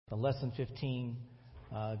the lesson 15,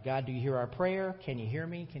 God, do you hear our prayer? Can you hear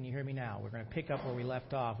me? Can you hear me now? We're going to pick up where we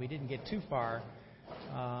left off. We didn't get too far,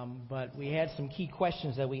 but we had some key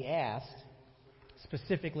questions that we asked,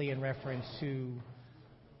 specifically in reference to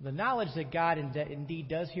the knowledge that God indeed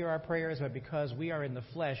does hear our prayers, but because we are in the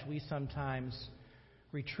flesh, we sometimes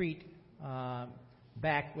retreat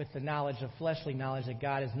back with the knowledge of fleshly knowledge that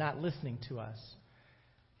God is not listening to us.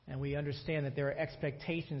 And we understand that there are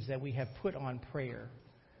expectations that we have put on prayer.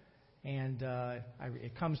 And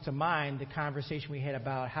it comes to mind the conversation we had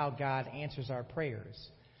about how God answers our prayers.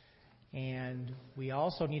 And we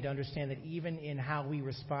also need to understand that even in how we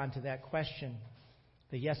respond to that question,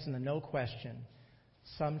 the yes and the no question,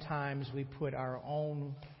 sometimes we put our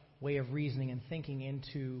own way of reasoning and thinking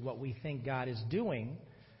into what we think God is doing,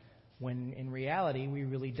 when in reality we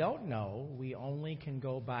really don't know. We only can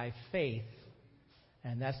go by faith,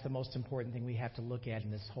 and that's the most important thing we have to look at in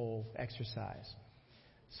this whole exercise.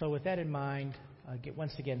 So with that in mind,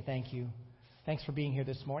 once again, thank you. Thanks for being here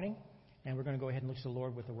this morning, and we're going to go ahead and look to the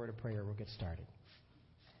Lord with a word of prayer. We'll get started.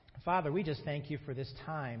 Father, we just thank you for this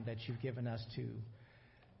time that you've given us to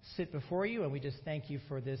sit before you, and we just thank you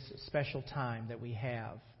for this special time that we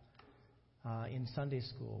have in Sunday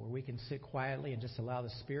school, where we can sit quietly and just allow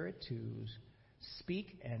the Spirit to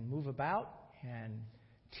speak and move about and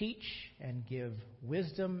teach and give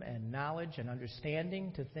wisdom and knowledge and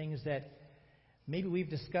understanding to things that maybe we've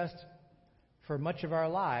discussed for much of our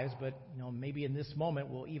lives, but maybe in this moment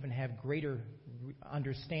we'll even have greater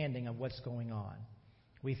understanding of what's going on.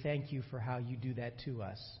 We thank you for how you do that to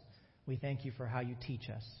us. We thank you for how you teach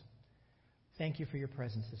us. Thank you for your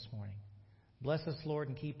presence this morning. Bless us, Lord,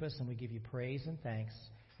 and keep us, and we give you praise and thanks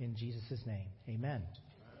in Jesus' name. Amen.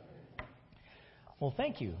 Well,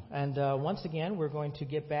 thank you. And once again, we're going to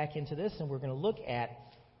get back into this, and we're going to look at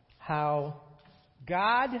how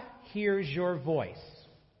God hears your voice.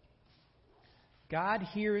 God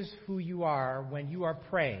hears who you are when you are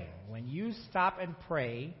praying. When you stop and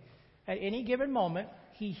pray, at any given moment,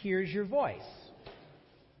 He hears your voice.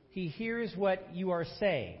 He hears what you are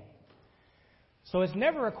saying. So it's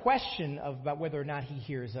never a question about whether or not He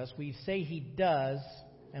hears us. We say He does,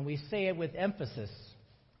 and we say it with emphasis.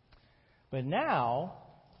 But now,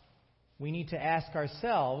 we need to ask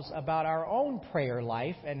ourselves about our own prayer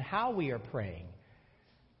life and how we are praying.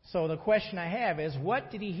 So the question I have is, what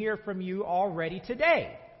did He hear from you already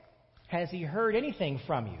today? Has He heard anything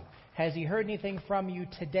from you? Has He heard anything from you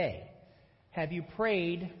today? Have you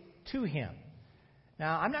prayed to Him?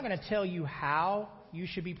 Now, I'm not going to tell you how you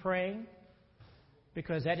should be praying,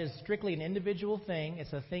 because that is strictly an individual thing.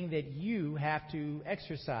 It's a thing that you have to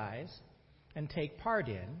exercise and take part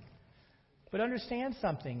in. But understand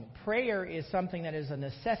something. Prayer is something that is a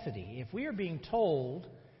necessity. If we are being told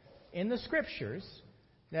in the Scriptures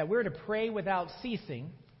that we're to pray without ceasing,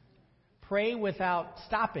 pray without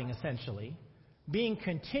stopping, essentially, being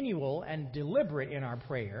continual and deliberate in our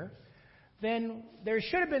prayer, then there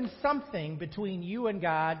should have been something between you and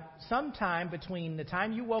God, sometime between the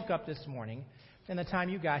time you woke up this morning and the time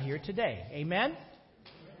you got here today. Amen?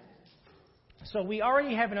 So we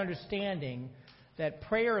already have an understanding that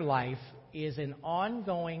prayer life is an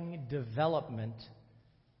ongoing development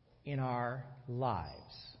in our lives.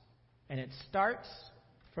 And it starts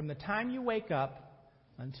from the time you wake up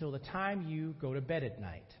until the time you go to bed at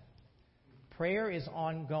night. Prayer is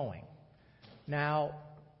ongoing. Now,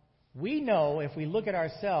 we know if we look at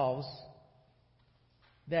ourselves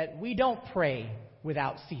that we don't pray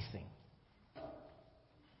without ceasing.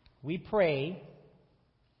 We pray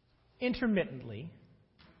intermittently.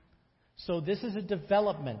 So this is a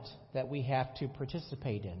development that we have to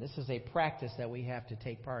participate in. This is a practice that we have to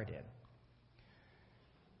take part in.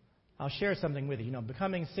 I'll share something with you.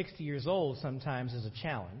 Becoming 60 years old sometimes is a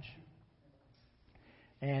challenge.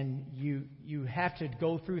 And you have to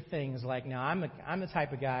go through things like, now I'm the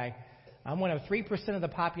type of guy, I'm one of 3% of the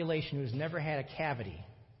population who's never had a cavity.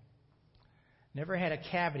 Never had a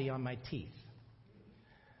cavity on my teeth.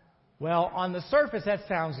 Well, on the surface that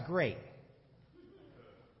sounds great.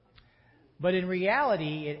 But in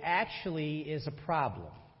reality, it actually is a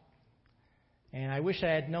problem. And I wish I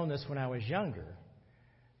had known this when I was younger.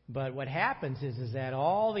 But what happens is that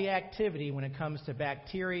all the activity when it comes to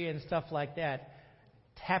bacteria and stuff like that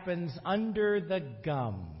happens under the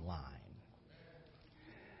gum line.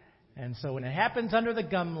 And so when it happens under the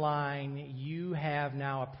gum line, you have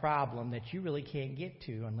now a problem that you really can't get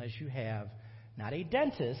to unless you have not a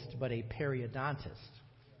dentist, but a periodontist.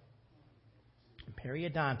 A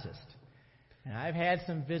periodontist. And I've had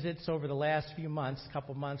some visits over the last few months,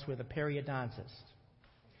 couple months, with a periodontist.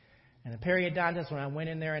 And the periodontist, when I went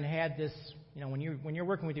in there and had this, when you're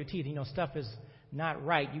working with your teeth, stuff is not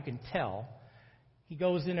right. You can tell. He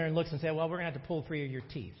goes in there and looks and says, well, we're going to have to pull 3 of your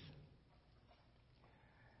teeth.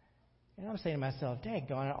 And I'm saying to myself,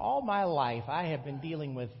 daggone it, all my life I have been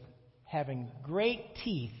dealing with having great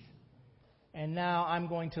teeth, and now I'm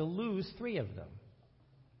going to lose 3 of them.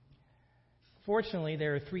 Fortunately,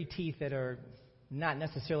 there are 3 teeth that are not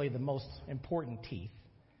necessarily the most important teeth,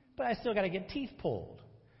 but I still got to get teeth pulled.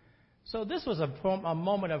 So this was a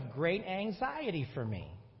moment of great anxiety for me.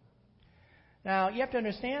 Now, you have to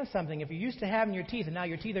understand something. If you're used to having your teeth and now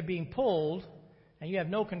your teeth are being pulled and you have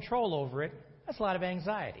no control over it, that's a lot of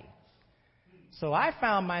anxiety. So I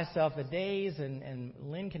found myself the days, and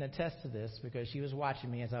Lynn can attest to this because she was watching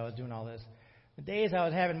me as I was doing all this. The days I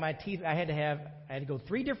was having my teeth, I had to go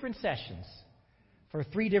 3 different sessions for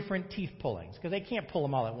 3 different teeth pullings because they can't pull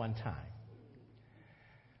them all at one time.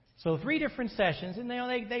 So 3 different sessions, and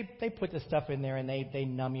they put the stuff in there and they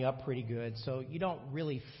numb you up pretty good, so you don't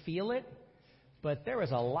really feel it. But there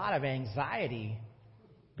was a lot of anxiety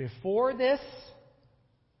before this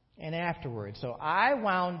and afterwards. So I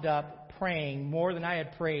wound up praying more than I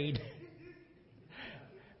had prayed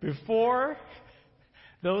before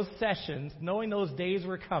those sessions, knowing those days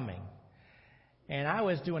were coming. And I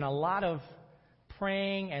was doing a lot of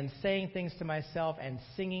praying and saying things to myself and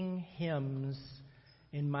singing hymns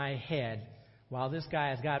in my head while this guy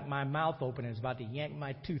has got my mouth open and is about to yank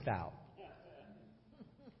my tooth out.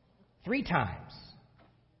 3 times.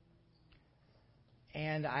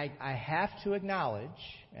 And I have to acknowledge,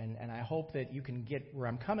 and I hope that you can get where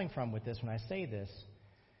I'm coming from with this when I say this,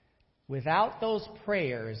 without those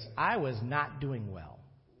prayers, I was not doing well.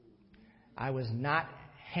 I was not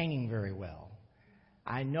hanging very well.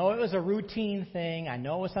 I know it was a routine thing. I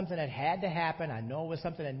know it was something that had to happen. I know it was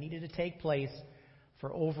something that needed to take place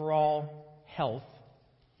for overall health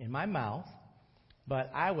in my mouth. But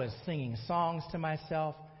I was singing songs to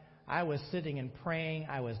myself. I was sitting and praying.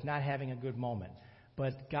 I was not having a good moment.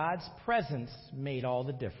 But God's presence made all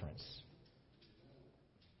the difference.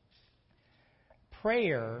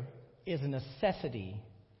 Prayer is a necessity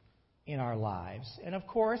in our lives. And of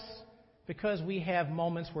course, because we have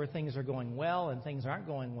moments where things are going well and things aren't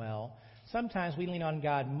going well, sometimes we lean on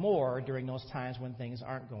God more during those times when things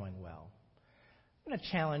aren't going well. I'm going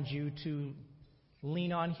to challenge you to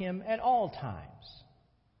lean on Him at all times,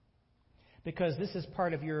 because this is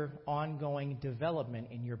part of your ongoing development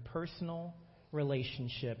in your personal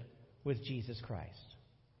relationship with Jesus Christ.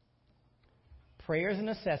 Prayer is a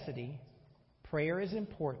necessity. Prayer is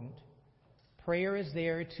important. Prayer is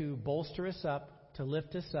there to bolster us up, to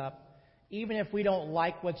lift us up, even if we don't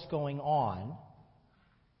like what's going on.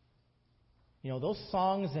 You know, those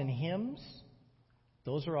songs and hymns,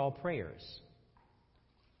 those are all prayers.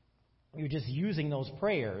 You're just using those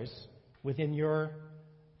prayers within your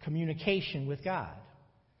communication with God.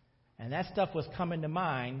 And that stuff was coming to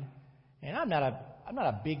mind. And I'm not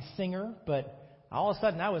a big singer, but all of a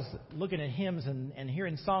sudden I was looking at hymns and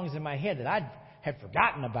hearing songs in my head that I had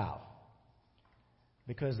forgotten about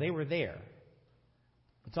because they were there.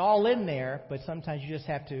 It's all in there, but sometimes you just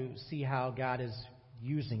have to see how God is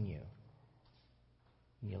using you.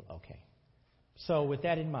 Okay. So with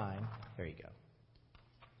that in mind, there you go.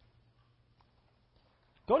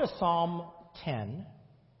 Go to Psalm 10.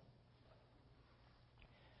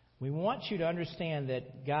 We want you to understand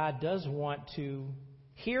that God does want to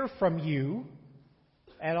hear from you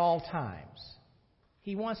at all times.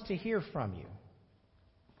 He wants to hear from you.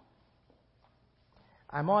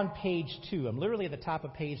 I'm on page 2. I'm literally at the top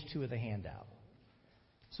of page 2 of the handout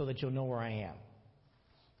so that you'll know where I am.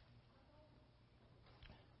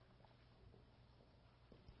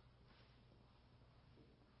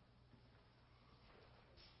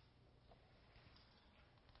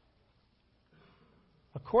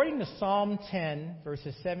 According to Psalm 10,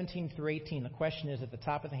 verses 17 through 18, the question is at the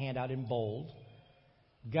top of the handout in bold.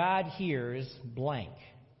 God hears blank.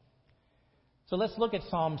 So let's look at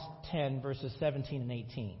Psalm 10, verses 17 and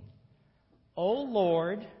 18. O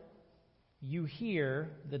Lord, you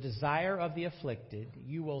hear the desire of the afflicted.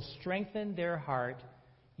 You will strengthen their heart.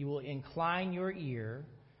 You will incline your ear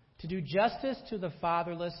to do justice to the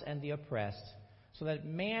fatherless and the oppressed, so that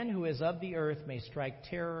man who is of the earth may strike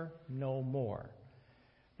terror no more.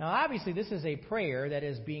 Now, obviously, this is a prayer that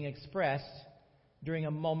is being expressed during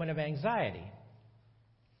a moment of anxiety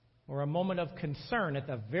or a moment of concern at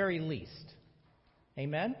the very least.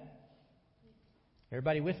 Amen?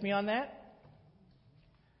 Everybody with me on that?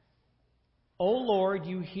 O Lord,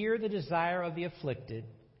 you hear the desire of the afflicted.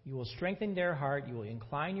 You will strengthen their heart. You will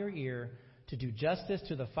incline your ear to do justice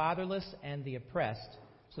to the fatherless and the oppressed,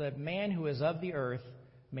 so that man who is of the earth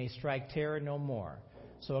may strike terror no more.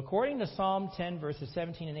 So according to Psalm 10, verses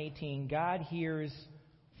 17 and 18, God hears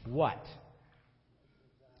what?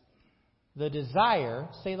 The desire,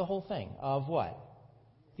 say the whole thing, of what?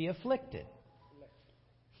 The afflicted.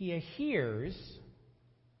 He hears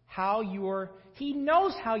how He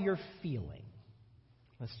knows how you're feeling.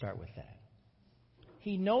 Let's start with that.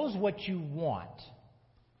 He knows what you want.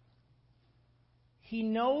 He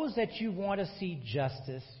knows that you want to see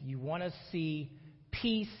justice, you want to see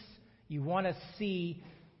peace, you want to see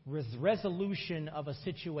resolution of a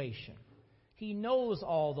situation. He knows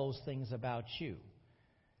all those things about you.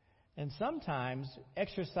 And sometimes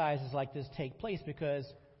exercises like this take place because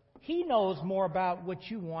He knows more about what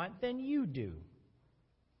you want than you do.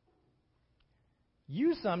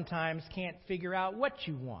 You sometimes can't figure out what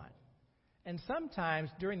you want. And sometimes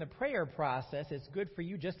during the prayer process, it's good for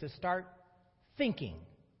you just to start thinking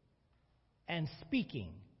and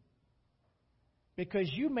speaking, because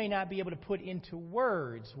you may not be able to put into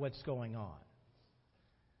words what's going on.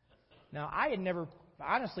 Now, I had never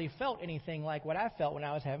honestly felt anything like what I felt when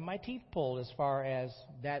I was having my teeth pulled as far as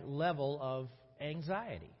that level of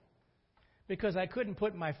anxiety, because I couldn't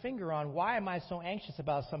put my finger on why am I so anxious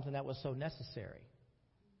about something that was so necessary.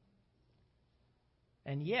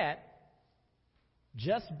 And yet,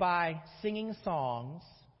 just by singing songs,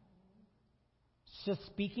 just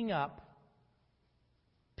speaking up,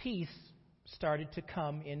 peace started to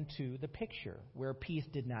come into the picture where peace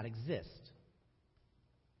did not exist.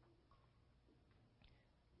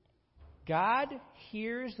 God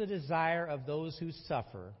hears the desire of those who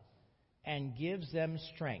suffer and gives them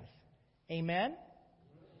strength. Amen?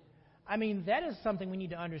 I mean, that is something we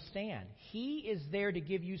need to understand. He is there to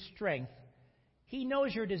give you strength. He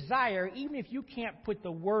knows your desire, even if you can't put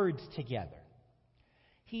the words together.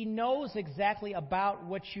 He knows exactly about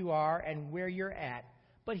what you are and where you're at,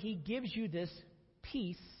 but He gives you this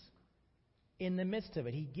peace in the midst of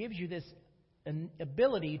it. He gives you this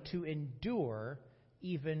ability to endure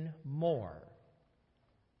even more.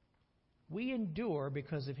 We endure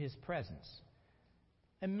because of His presence.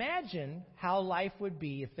 Imagine how life would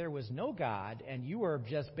be if there was no God and you were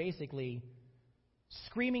just basically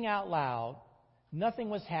screaming out loud, nothing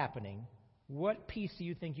was happening. What peace do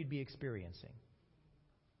you think you'd be experiencing?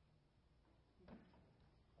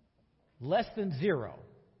 Less than zero.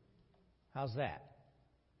 How's that?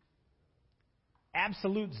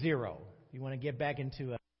 Absolute zero. You want to get back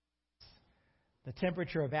into the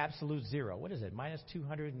temperature of absolute zero. What is it? Minus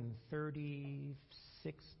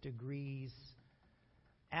 236 degrees.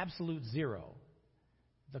 Absolute zero.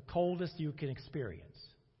 The coldest you can experience.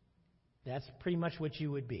 That's pretty much what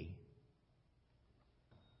you would be.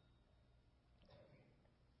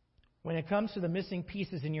 When it comes to the missing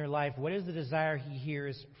pieces in your life, what is the desire He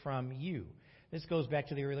hears from you? This goes back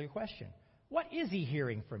to the earlier question. What is He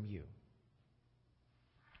hearing from you?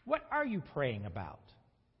 What are you praying about?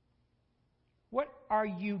 What are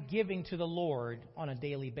you giving to the Lord on a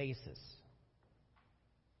daily basis?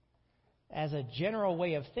 As a general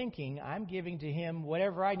way of thinking, I'm giving to Him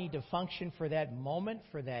whatever I need to function for that moment,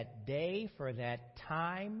 for that day, for that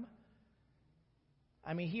time.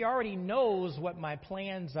 I mean, He already knows what my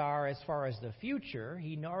plans are as far as the future.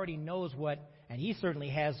 He already knows and He certainly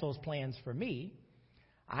has those plans for me.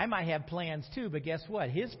 I might have plans too, but guess what?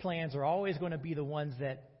 His plans are always going to be the ones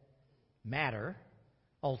that matter,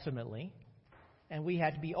 ultimately. And we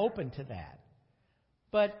have to be open to that.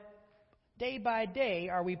 But day by day,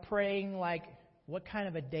 are we praying like, what kind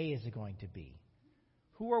of a day is it going to be?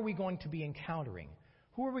 Who are we going to be encountering?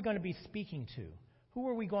 Who are we going to be speaking to? Who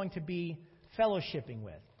are we going to be fellowshipping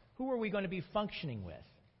with? Who are we going to be functioning with?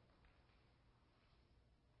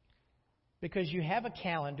 Because you have a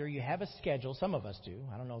calendar, you have a schedule. Some of us do.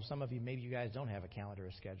 I don't know, some of you, maybe you guys don't have a calendar or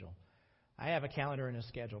a schedule. I have a calendar and a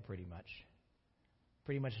schedule pretty much.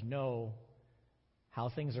 Pretty much know how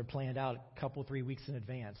things are planned out a couple, 3 weeks in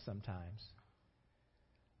advance sometimes.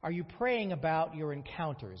 Are you praying about your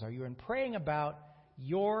encounters? Are you praying about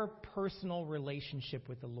your personal relationship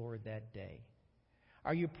with the Lord that day?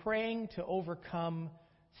 Are you praying to overcome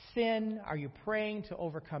sin? Are you praying to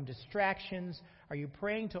overcome distractions? Are you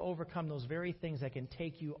praying to overcome those very things that can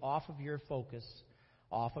take you off of your focus,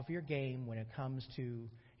 off of your game when it comes to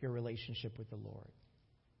your relationship with the Lord?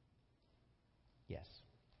 Yes.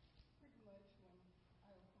 Pretty much when I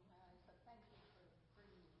opened my eyes, I thank you for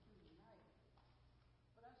bringing me through the night.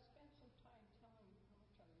 But I spent some time telling him how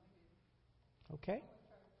much I love him. Okay. How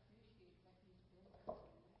much I appreciate that he's been there for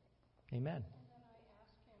me. Amen. And then I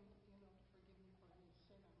asked him, to forgive me for any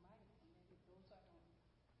sin I might have committed, those I don't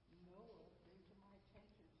know of, bring to my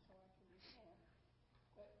attention so I can repent.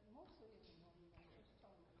 But mostly in the morning, I just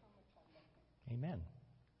tell him how much I love him. Amen.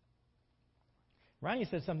 Ronnie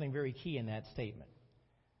said something very key in that statement.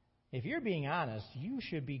 If you're being honest, you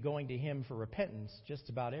should be going to him for repentance just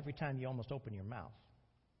about every time you almost open your mouth.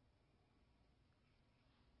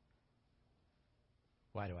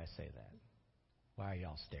 Why do I say that? Why are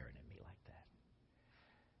y'all staring at me like that?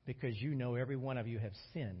 Because you know every one of you have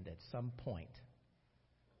sinned at some point.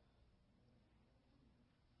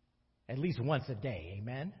 At least once a day,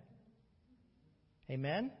 amen?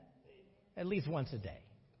 Amen? At least once a day,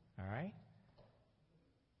 all right?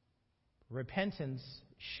 Repentance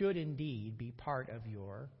should indeed be part of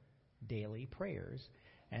your daily prayers.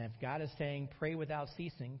 And if God is saying pray without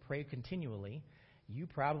ceasing, pray continually, you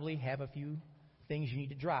probably have a few things you need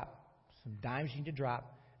to drop, some dimes you need to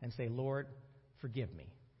drop, and say, Lord, forgive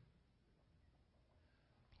me.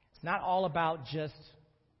 It's not all about just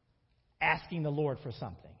asking the Lord for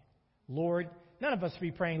something. Lord, none of us should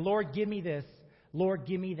be praying, Lord, give me this, Lord,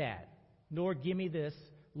 give me that. Lord, give me this,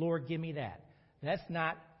 Lord, give me that. That's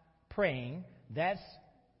not praying. That's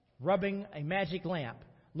rubbing a magic lamp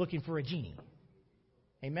looking for a genie.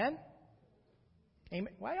 Amen?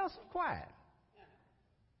 Amen. Why y'all so quiet?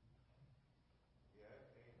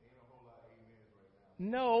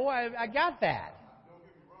 No, I got that. Don't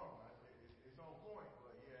get me wrong. It's on point,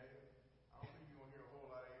 but I don't think you're going to hear a whole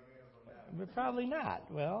lot of amens on that. But probably not.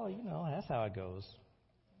 Well, that's how it goes.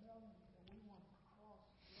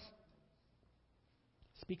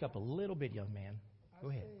 Speak up a little bit, young man. Go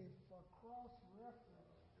ahead. I say for cross-reference,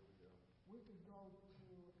 we could go to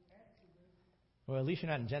Exodus Well, at least you're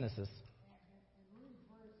not in Genesis. and read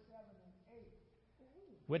verse 7 and 8.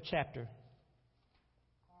 What chapter?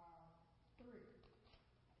 3.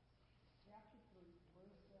 Chapter 3,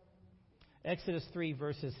 verse 7 and 8. Exodus 3,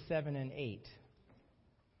 verses 7 and 8.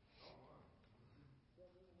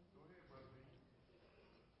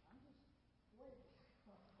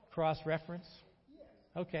 Cross-reference? Yes.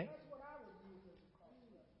 Okay. That's what I would use as a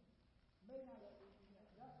cross-reference. May not,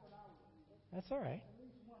 that's what I would use. That's all right. At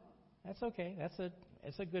least one of them. That's okay.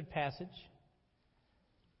 That's a good passage.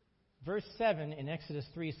 Verse 7 in Exodus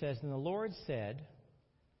 3 says, And the Lord said,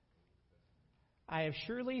 I have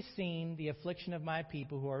surely seen the affliction of my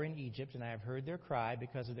people who are in Egypt, and I have heard their cry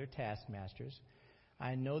because of their taskmasters.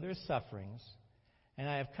 I know their sufferings, and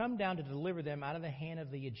I have come down to deliver them out of the hand of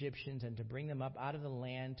the Egyptians and to bring them up out of the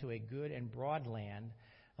land to a good and broad land,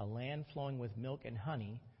 a land flowing with milk and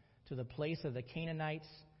honey, to the place of the Canaanites,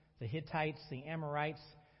 the Hittites, the Amorites,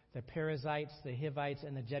 the Perizzites, the Hivites,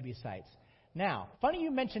 and the Jebusites. Now, funny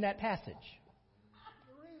you mention that passage.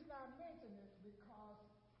 The reason I mention it is because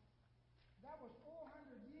that was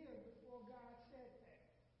 400 years before God said that.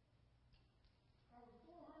 That was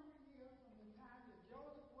 400 years from the time that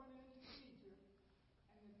Joseph went into Egypt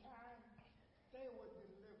and the time they were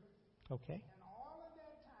delivered. Okay. And all of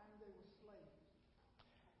that time they were slaves.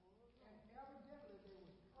 And evidently they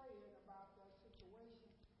were praying about that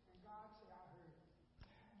situation, and God said, I heard it.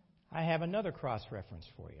 I have another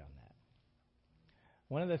cross-reference for you on that.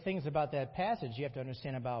 One of the things about that passage you have to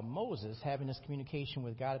understand about Moses having this communication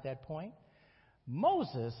with God at that point,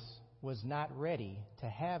 Moses was not ready to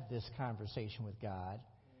have this conversation with God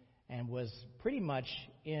and was pretty much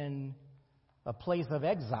in a place of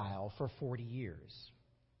exile for 40 years.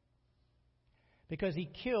 Because he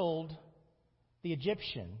killed the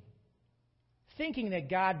Egyptian, thinking that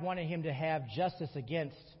God wanted him to have justice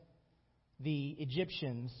against the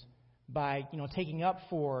Egyptians by, taking up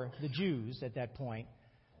for the Jews at that point.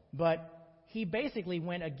 But he basically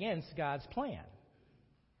went against God's plan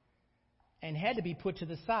and had to be put to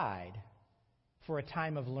the side for a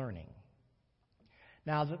time of learning.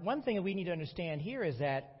 Now, the one thing that we need to understand here is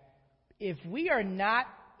that if we are not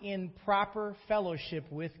in proper fellowship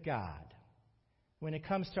with God when it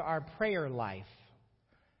comes to our prayer life,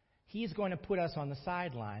 He's going to put us on the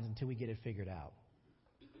sidelines until we get it figured out.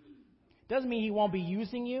 Doesn't mean He won't be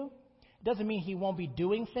using you. Doesn't mean He won't be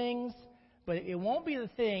doing things. But it won't be the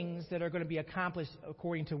things that are going to be accomplished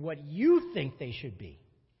according to what you think they should be.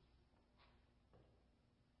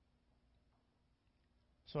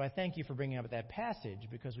 So I thank you for bringing up that passage,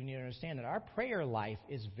 because we need to understand that our prayer life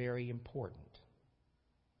is very important.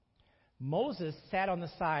 Moses sat on the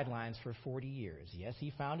sidelines for 40 years. Yes,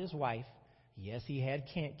 he found his wife. Yes, he had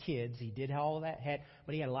kids. He did all of that.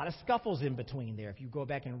 But he had a lot of scuffles in between there if you go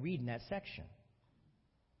back and read in that section.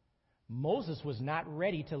 Moses was not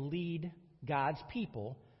ready to lead God's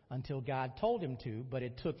people until God told him to, but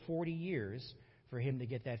it took 40 years for him to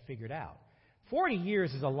get that figured out. 40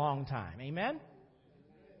 years is a long time. Amen?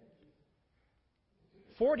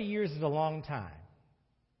 40 years is a long time.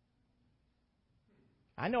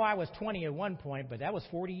 I know I was 20 at one point, but that was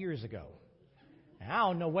 40 years ago. And I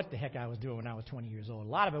don't know what the heck I was doing when I was 20 years old. A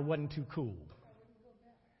lot of it wasn't too cool.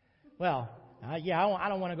 Well, yeah, I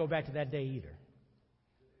don't want to go back to that day either.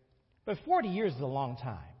 But 40 years is a long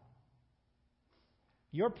time.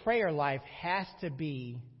 Your prayer life has to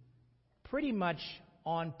be pretty much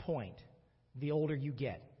on point the older you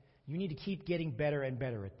get. You need to keep getting better and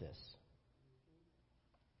better at this.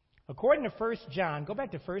 According to 1 John, go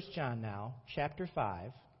back to 1 John now, chapter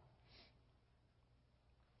 5.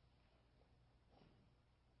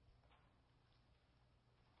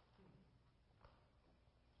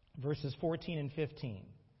 Verses 14 and 15.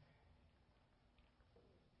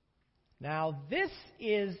 Now, this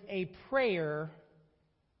is a prayer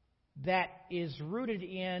that is rooted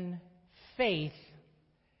in faith.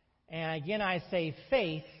 And again, I say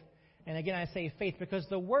faith. And again, I say faith because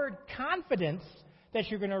the word confidence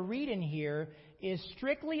that you're going to read in here is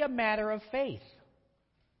strictly a matter of faith.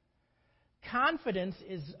 Confidence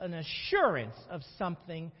is an assurance of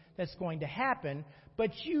something that's going to happen, but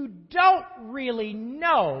you don't really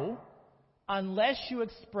know unless you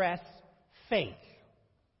express faith.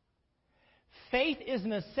 Faith is a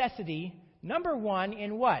necessity, number one,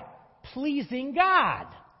 in what? Pleasing God.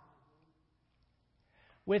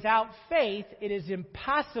 Without faith, it is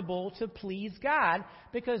impossible to please God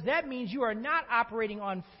because that means you are not operating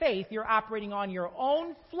on faith, you're operating on your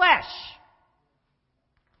own flesh.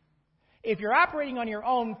 If you're operating on your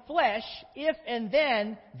own flesh, if and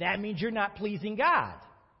then, that means you're not pleasing God.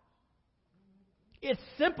 It's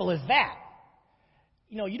simple as that.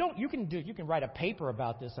 You know, you can write a paper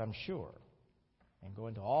about this, I'm sure, and go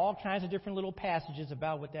into all kinds of different little passages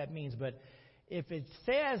about what that means. But if it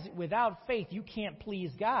says without faith you can't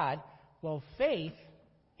please God, well, faith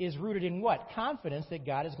is rooted in what? Confidence that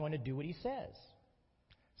God is going to do what He says.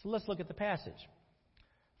 So let's look at the passage.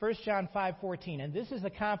 1 John 5:14, and this is the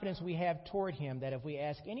confidence we have toward Him, that if we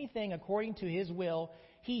ask anything according to His will,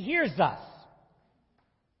 He hears us.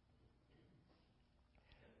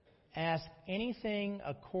 Ask anything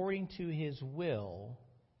according to His will,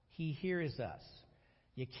 He hears us.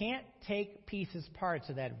 You can't take pieces, parts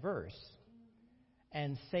of that verse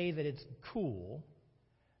and say that it's cool.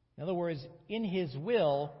 In other words, in His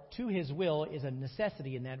will, to His will is a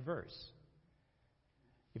necessity in that verse.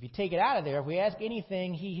 If you take it out of there, if we ask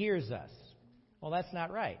anything, He hears us. Well, that's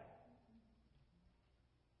not right.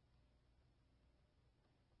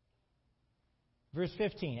 Verse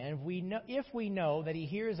 15, and if we know that He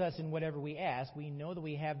hears us in whatever we ask, we know that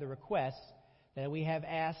we have the requests that we have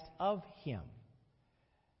asked of Him.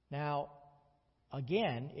 Now,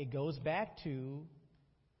 again, it goes back to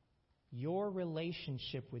your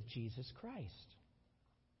relationship with Jesus Christ.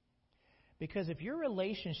 Because if your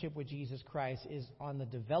relationship with Jesus Christ is on the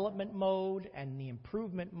development mode and the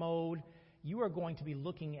improvement mode, you are going to be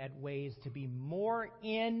looking at ways to be more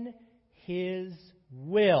in His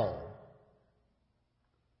will.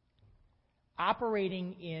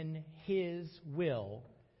 Operating in His will.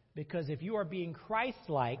 Because if you are being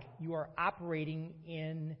Christ-like, you are operating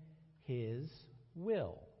in His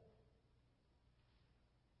will.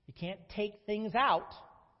 You can't take things out.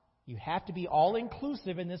 You have to be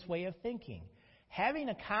all-inclusive in this way of thinking. Having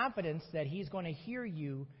a confidence that He's going to hear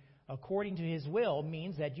you according to His will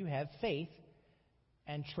means that you have faith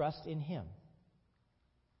and trust in Him.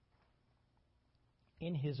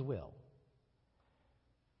 In His will.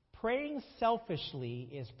 Praying selfishly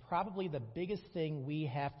is probably the biggest thing we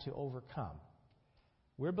have to overcome.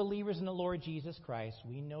 We're believers in the Lord Jesus Christ.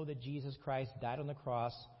 We know that Jesus Christ died on the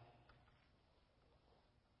cross,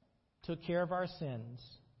 took care of our sins,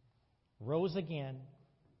 rose again,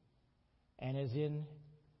 and is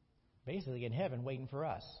basically in heaven waiting for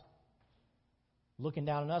us. Looking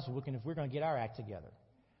down on us, looking if we're going to get our act together.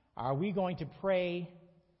 Are we going to pray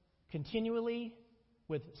continually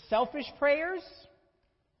with selfish prayers?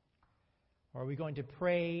 Or are we going to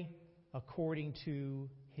pray according to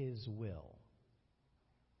His will?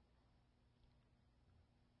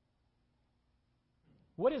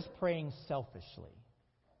 What is praying selfishly?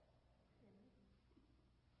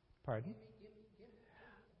 Pardon?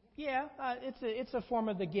 Yeah, it's a form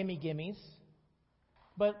of the gimme-gimmes.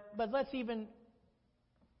 But let's even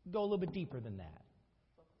go a little bit deeper than that.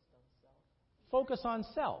 Focus on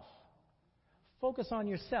self. Focus on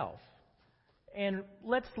yourself. And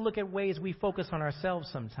let's look at ways we focus on ourselves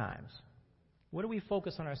sometimes. What do we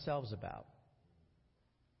focus on ourselves about?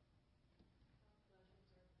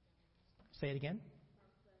 Say it again.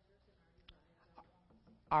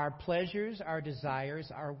 Our pleasures, our desires,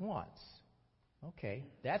 our wants. Okay,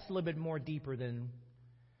 that's a little bit more deeper than,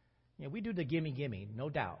 we do the gimme, no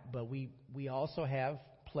doubt. But we also have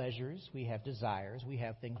pleasures, we have desires, we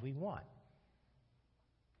have things we want.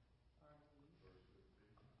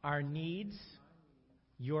 Our needs,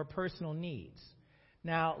 your personal needs.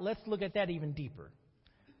 Now, let's look at that even deeper.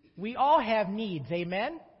 We all have needs,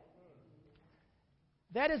 amen?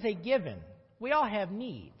 That is a given. We all have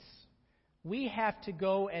needs. We have to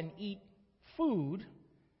go and eat food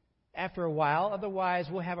after a while, otherwise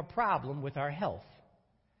we'll have a problem with our health.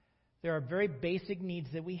 There are very basic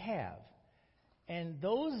needs that we have. And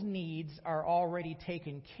those needs are already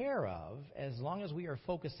taken care of as long as we are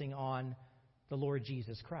focusing on the Lord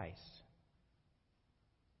Jesus Christ.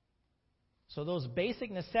 So those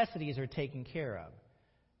basic necessities are taken care of.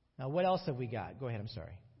 Now, what else have we got? Go ahead, I'm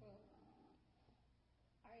sorry. Well,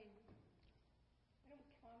 I don't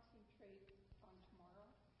concentrate on tomorrow.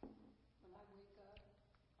 When I wake up,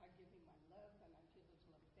 I give him my love and I give his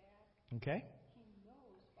love back. Okay. He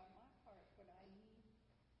knows by my heart what I need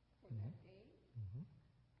for that day. Mm-hmm.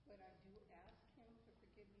 But I do ask him to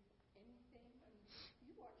forgive me for anything. I mean,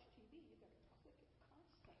 you watch TV, you got to click it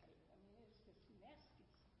constantly. I mean, it's just nasty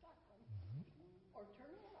stuff. Or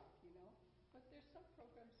turn it off, you know. But there's some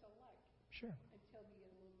programs I like. Sure. Until they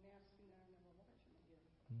get a little nasty and I never watch them again.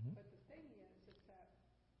 Mm-hmm. But the thing is that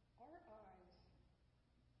our eyes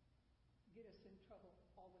get us in trouble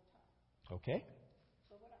all the time. Okay.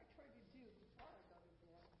 So what I try to do before I go to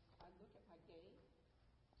bed, I look at my day,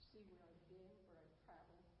 see where I've been, where I've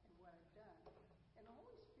traveled, and what I've done. And the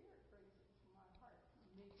Holy Spirit brings it to my heart,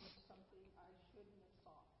 maybe something I shouldn't have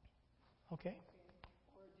thought, Okay.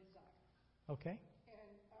 or desire. Okay.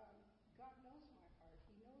 And God knows my heart.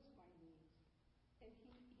 He knows my needs. And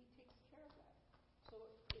he takes care of that. So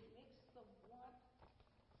it makes the want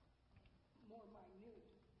more minute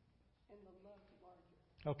and the love larger.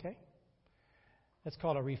 Okay. That's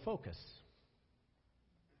called a refocus.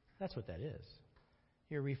 That's what that is.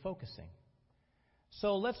 You're refocusing.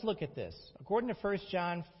 So let's look at this. According to 1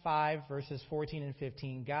 John 5, verses 14 and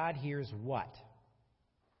 15, God hears what?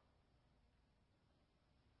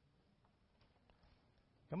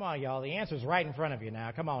 Come on, y'all. The answer's right in front of you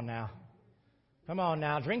now. Come on now. Come on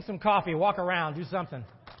now. Drink some coffee. Walk around. Do something.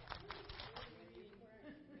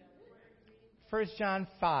 1 John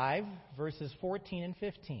 5, verses 14 and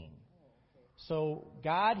 15. So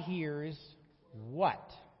God hears what?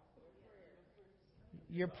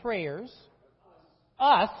 Your prayers.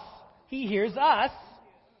 Us. He hears us.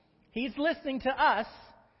 He's listening to us,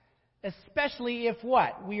 especially if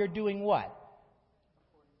what? We are doing what?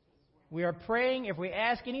 We are praying if we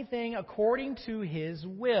ask anything according to His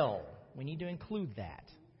will. We need to include that.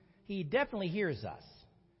 He definitely hears us.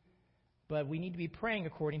 But we need to be praying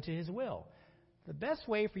according to His will. The best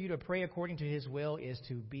way for you to pray according to His will is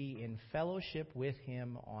to be in fellowship with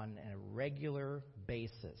Him on a regular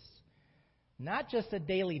basis. Not just a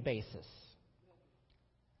daily basis.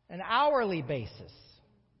 An hourly basis.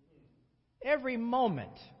 Every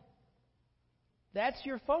moment. That's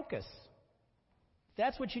your focus.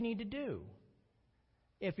 That's what you need to do.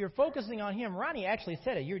 If you're focusing on Him, Ronnie actually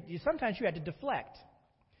said it, sometimes you have to deflect.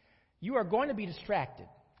 You are going to be distracted.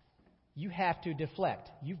 You have to deflect.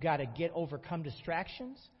 You've got to overcome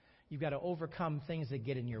distractions. You've got to overcome things that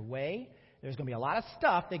get in your way. There's going to be a lot of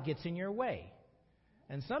stuff that gets in your way.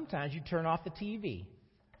 And sometimes you turn off the TV.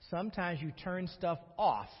 Sometimes you turn stuff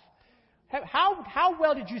off. How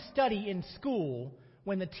well did you study in school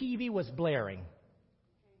when the TV was blaring?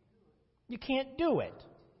 You can't do it.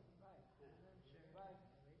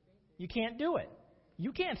 You can't do it.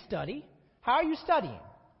 You can't study. How are you studying?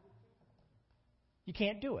 You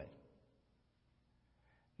can't do it.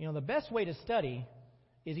 You know, the best way to study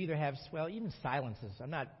is either have, even silences.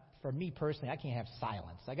 For me personally, I can't have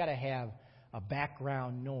silence. I got to have a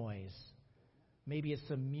background noise. Maybe it's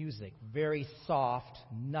some music, very soft,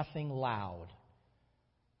 nothing loud,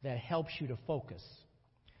 that helps you to focus.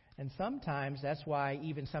 And sometimes that's why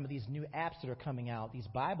even some of these new apps that are coming out, these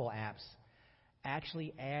Bible apps,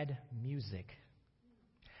 actually add music.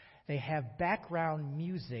 They have background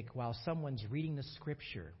music while someone's reading the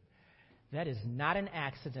Scripture. That is not an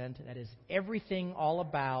accident. That is everything all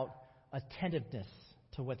about attentiveness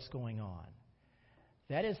to what's going on.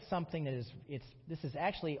 That is something that this is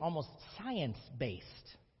actually almost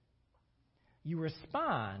science-based. You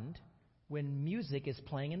respond when music is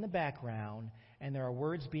playing in the background and there are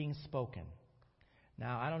words being spoken.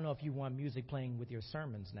 Now, I don't know if you want music playing with your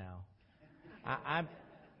sermons now.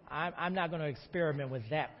 I'm not going to experiment with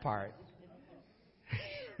that part.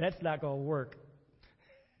 That's not going to work.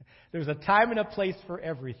 There's a time and a place for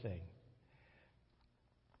everything.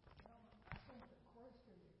 I think the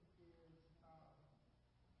question is,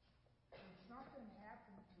 when something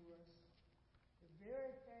happened to us, the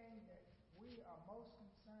very thing that we are most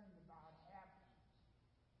concerned about happens.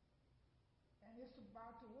 And it's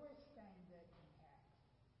about the worst thing that can happen.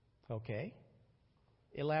 Okay.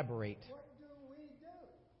 Elaborate. What do we do?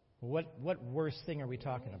 What worst thing are we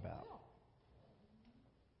talking about?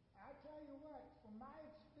 I tell you what, from my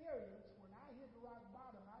experience, when I hit rock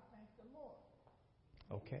bottom, I thank the Lord.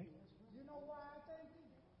 Okay. You know why I thank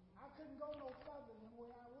Him? I couldn't go no further than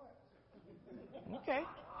where I was. Okay.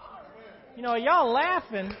 You know, y'all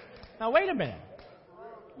laughing. Now, wait a minute.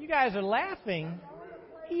 You guys are laughing.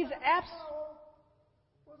 He's Was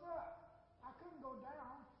up. I couldn't go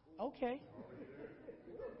down. Okay.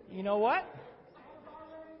 You know what? I was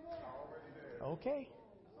already there. Okay.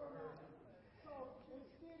 So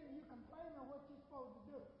instead of you complaining what you're supposed to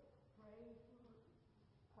do,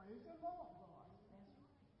 praise the Lord, God.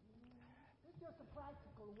 It's just a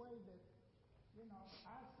practical way that,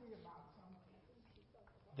 I see about some things.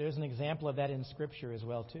 There's an example of that in Scripture as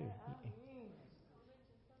well, too.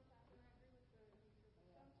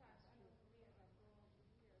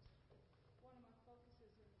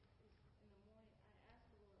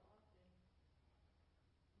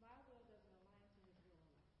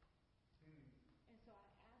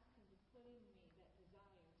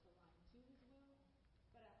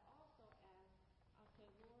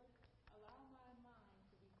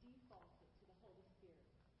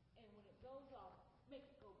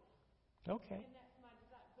 Okay. And that's my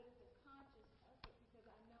desire. But it's a conscious effort because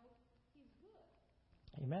I know He's good.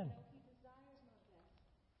 Amen. I know He desires my best,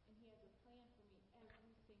 and He has a plan for me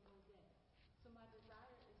every single day. So my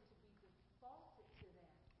desire is to be defaulted to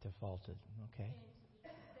that. Defaulted. Okay. And to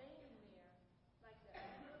be staying there like that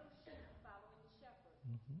little sheep following the shepherd.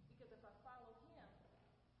 Mm-hmm. Because if I follow Him,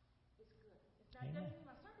 it's good. It's not, it Amen. doesn't mean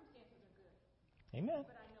my circumstances are good, Amen.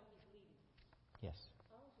 but I know He's leading me. Yes.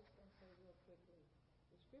 I was just going to say real quickly,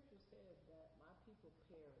 the scripture says that my people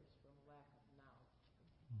perish from lack of knowledge.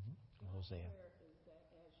 Mm-hmm. My Hosea. prayer is that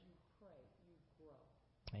as you pray, you grow.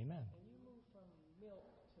 Amen. And you move from milk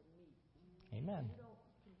to meat. Amen. You don't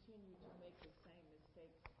continue to make the same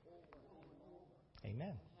mistakes over and over.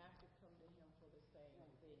 Amen. You have to come to Him for the same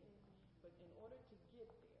thing. But in order to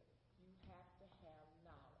get there, you have to have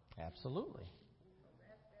knowledge. Absolutely. So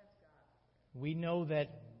that's God's prayer. We know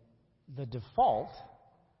that the default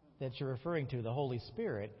that you're referring to, the Holy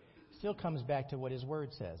Spirit, still comes back to what His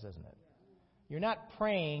Word says, isn't it? You're not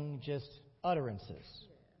praying just utterances.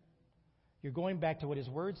 You're going back to what His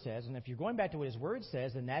Word says, and if you're going back to what His Word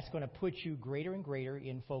says, then that's going to put you greater and greater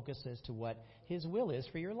in focus as to what His will is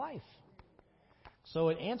for your life. So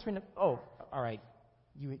in answering the... Oh, all right.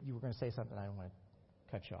 You were going to say something. I don't want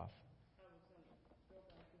to cut you off. I was going to go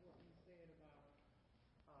back to what you said about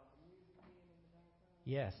the music being in the background.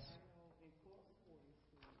 Yes. I know in court reporting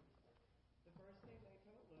school, the first thing they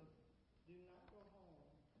told us, do not go home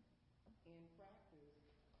and practice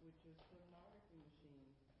with your stenography machine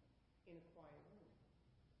in a quiet room.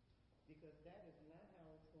 Because that is not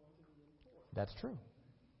how it's going to be in court. That's true.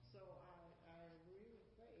 So I agree with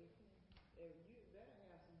Faith. You better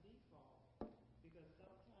have some default. Because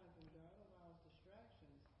sometimes when God allows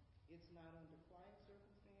distractions, it's not under quiet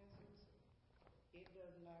circumstances. It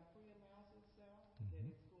does not pre-announce itself that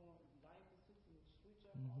it's going, life is to switch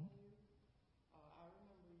up on you. I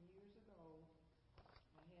remember years ago,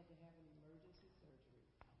 I had to have an emergency surgery.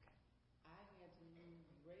 I had to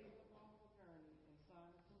raise up off of a gurney and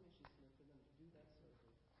sign a permission slip for them to do that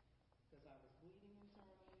surgery. Because I was bleeding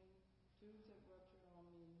internally, tubes had ruptured on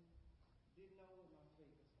me, didn't know what my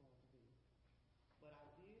fate was going to be. But I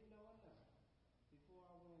did know enough before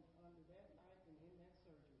I went under that knife and in that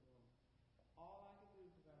surgery room. All I could do,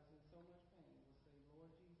 because I was in so much pain, was say,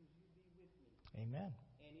 Lord Jesus, you be with me. Amen.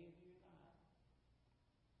 And if you're not,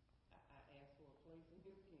 I ask for a place in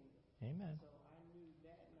His kingdom. Amen. So I knew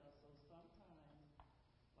that enough. So sometimes,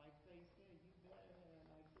 like Faith said, you better have,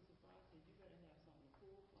 like Sister Frank said, you better have something to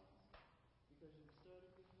pull from because you've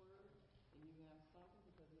studied His Word, and you have something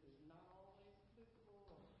because it is not always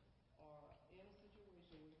applicable or in a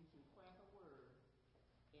situation where you can crack a word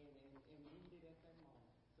and read it at that moment.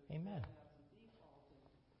 So you Amen. gotta have some defaulting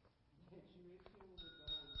that you're in tune with the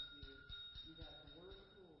Holy Spirit. You got the Word to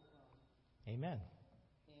pull from, Amen.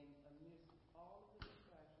 and amidst all of the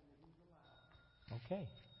distraction that He's allowed. Okay.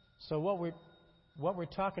 So what we're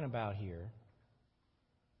talking about here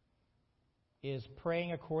is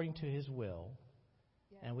praying according to His will.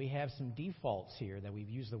 And we have some defaults here that we've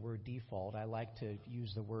used the word default. I like to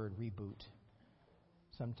use the word reboot.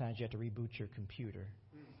 Sometimes you have to reboot your computer.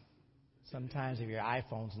 Sometimes if your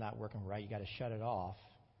iPhone's not working right, you got to shut it off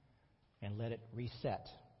and let it reset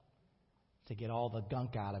to get all the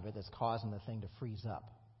gunk out of it that's causing the thing to freeze up.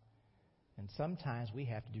 And sometimes we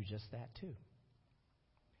have to do just that too.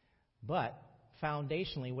 But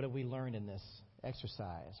foundationally, what have we learned in this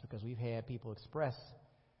exercise? Because we've had people express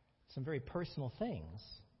some very personal things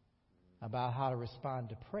about how to respond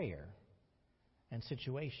to prayer and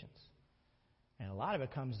situations. And a lot of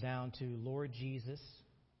it comes down to, Lord Jesus,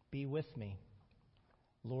 be with me.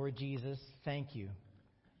 Lord Jesus, thank you.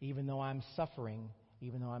 Even though I'm suffering,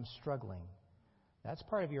 even though I'm struggling. That's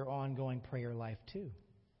part of your ongoing prayer life too.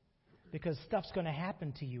 Because stuff's going to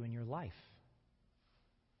happen to you in your life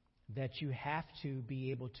that you have to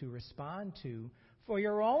be able to respond to for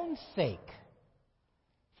your own sake.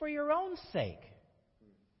 For your own sake.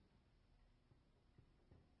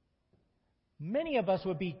 Many of us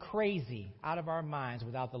would be crazy out of our minds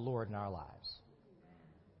without the Lord in our lives.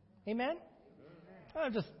 Amen?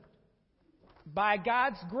 Just by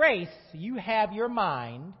God's grace, you have your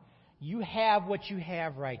mind. You have what you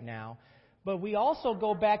have right now. But we also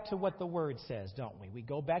go back to what the Word says, don't we? We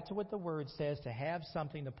go back to what the Word says to have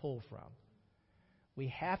something to pull from. We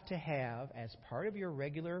have to have, as part of your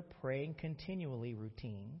regular praying continually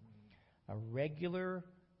routine, a regular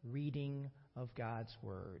reading of God's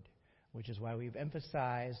Word, which is why we've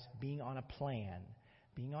emphasized being on a plan.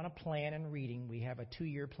 Being on a plan and reading. We have a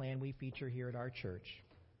 2-year plan we feature here at our church.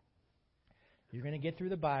 You're going to get through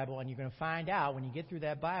the Bible, and you're going to find out when you get through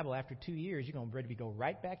that Bible after 2 years, you're going to go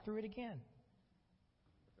right back through it again.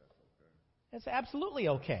 That's absolutely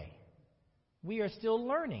okay. We are still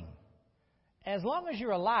learning. As long as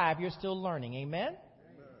you're alive, you're still learning. Amen? Amen.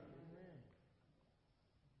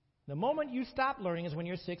 The moment you stop learning is when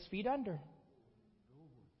you're 6 feet under.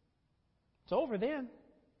 It's over then.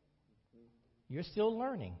 You're still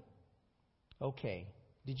learning. Okay.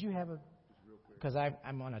 Did you have a... Because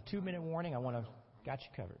I'm on a 2-minute warning. I got you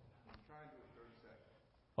covered. I'm trying to do it 30 seconds.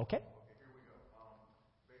 Okay. Okay, here we go.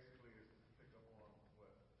 Basically, this is to pick up on what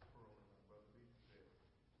Pearl and Brother Beach said.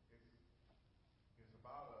 It's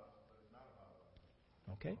about us, but it's not about us.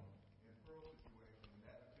 Okay. In Pearl's situation, in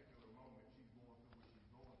that particular moment, she's going through what she's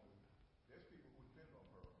going through. There's people who depend on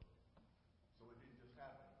Pearl. So it didn't just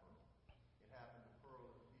happen to Pearl. It happened to Pearl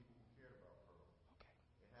and the people who cared about Pearl.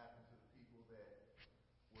 Okay. It happened to the people that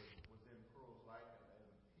was in Pearl's life and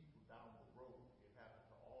the people down the road. It happened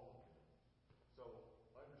to all of them. So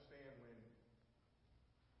understand when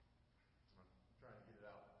I'm trying to get it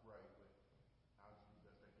out right, but I'll just do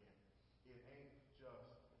the best I can. It ain't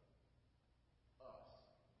just us.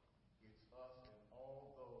 It's us and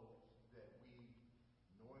all those that we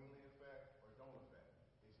knowingly affect or don't affect.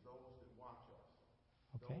 It's those that watch us.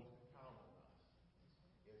 Okay. Those that count on us.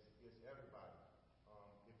 It's everybody.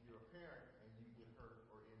 If you're a parent and you get hurt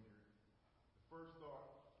or injured, the first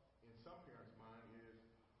thought in some parents' mind is,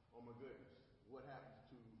 oh my goodness, what happens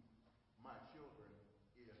to my children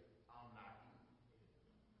if I'm not here?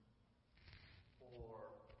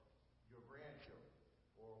 Or your grandchildren,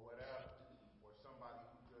 or whatever, or somebody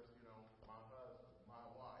who just, my husband, my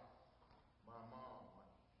wife, my mom,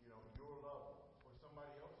 your loved ones, or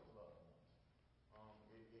somebody else's loved ones.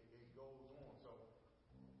 It goes on. So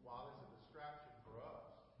while it's a distraction for us,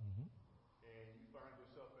 and you find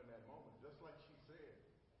yourself in that moment, just like she said,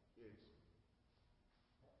 it's,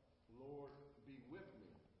 Lord, be with me.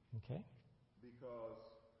 Okay. Because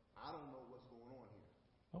I don't know what's going on here.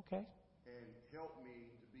 Okay. And help me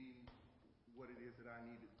to be what it is that I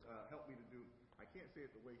need to, help me to do. I can't say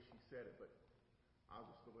it the way she said it, but I'll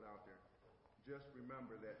just throw it out there. Just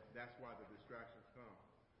remember that that's why the distractions come,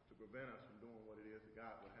 to prevent us from doing what it is that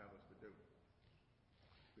God would have us to do.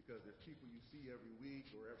 Because there's people you see every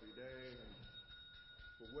week or every day, and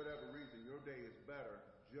for whatever reason, your day is better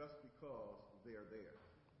just because they're there.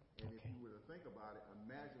 And if you were to think about it,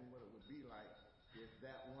 imagine what it would be like if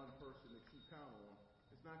that one person that you count on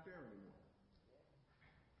is not there anymore.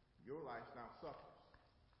 Your life now suffers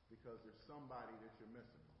because there's somebody that you're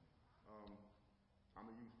missing. I'm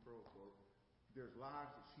going to use Pearl for it. There's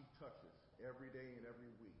lives that she touches every day and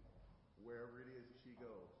every week, wherever it is that she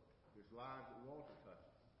goes. There's lives that Walter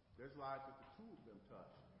touches. There's lives that the two of them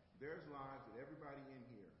touch. There's lives that everybody in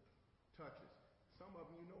here touches. Some of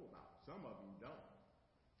them you know about. Some of them you don't.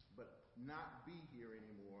 But not be here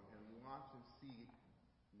anymore and watch and see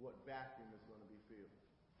what vacuum is going to be filled.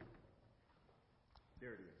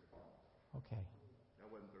 There it is. Okay. That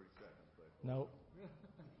wasn't 30 seconds, but... Nope.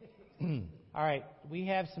 All right. We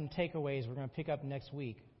have some takeaways we're going to pick up next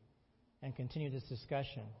week and continue this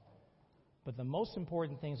discussion. But the most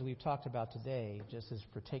important things that we've talked about today, just as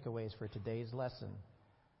for takeaways for today's lesson,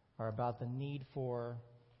 are about the need for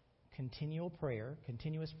continuous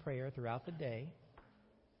prayer throughout the day,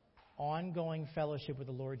 ongoing fellowship with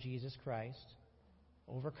the Lord Jesus Christ,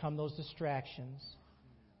 overcome those distractions,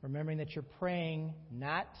 remembering that you're praying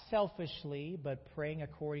not selfishly, but praying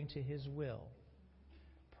according to His will.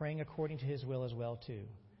 Praying according to His will as well, too.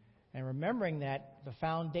 And remembering that the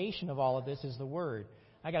foundation of all of this is the Word.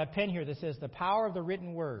 I got a pen here that says the power of the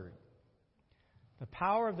written word. The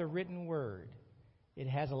power of the written word. It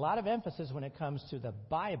has a lot of emphasis when it comes to the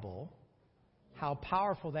Bible, how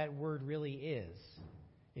powerful that word really is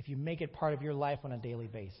if you make it part of your life on a daily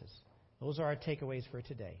basis. Those are our takeaways for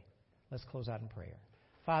today. Let's close out in prayer.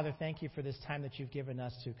 Father, thank you for this time that you've given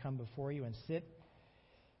us to come before you and sit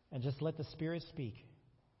and just let the Spirit speak.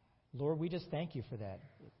 Lord, we just thank you for that.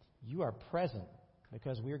 You are present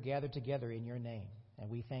because we are gathered together in your name, and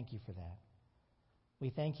we thank you for that. We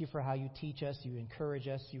thank you for how you teach us, you encourage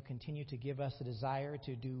us, you continue to give us a desire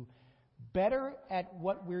to do better at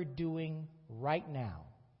what we're doing right now.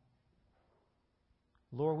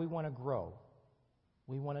 Lord, we want to grow.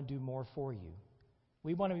 We want to do more for you.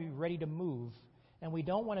 We want to be ready to move, and we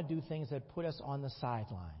don't want to do things that put us on the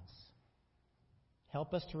sidelines.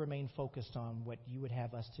 Help us to remain focused on what you would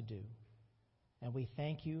have us to do. And we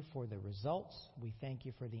thank you for the results. We thank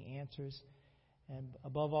you for the answers. And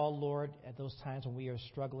above all, Lord, at those times when we are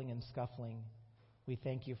struggling and scuffling, we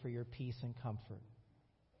thank you for your peace and comfort.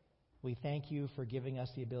 We thank you for giving us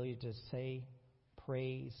the ability to say,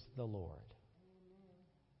 praise the Lord.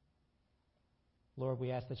 Lord,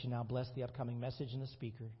 we ask that you now bless the upcoming message and the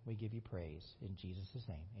speaker. We give you praise. In Jesus'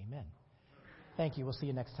 name, amen. Thank you. We'll see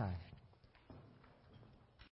you next time.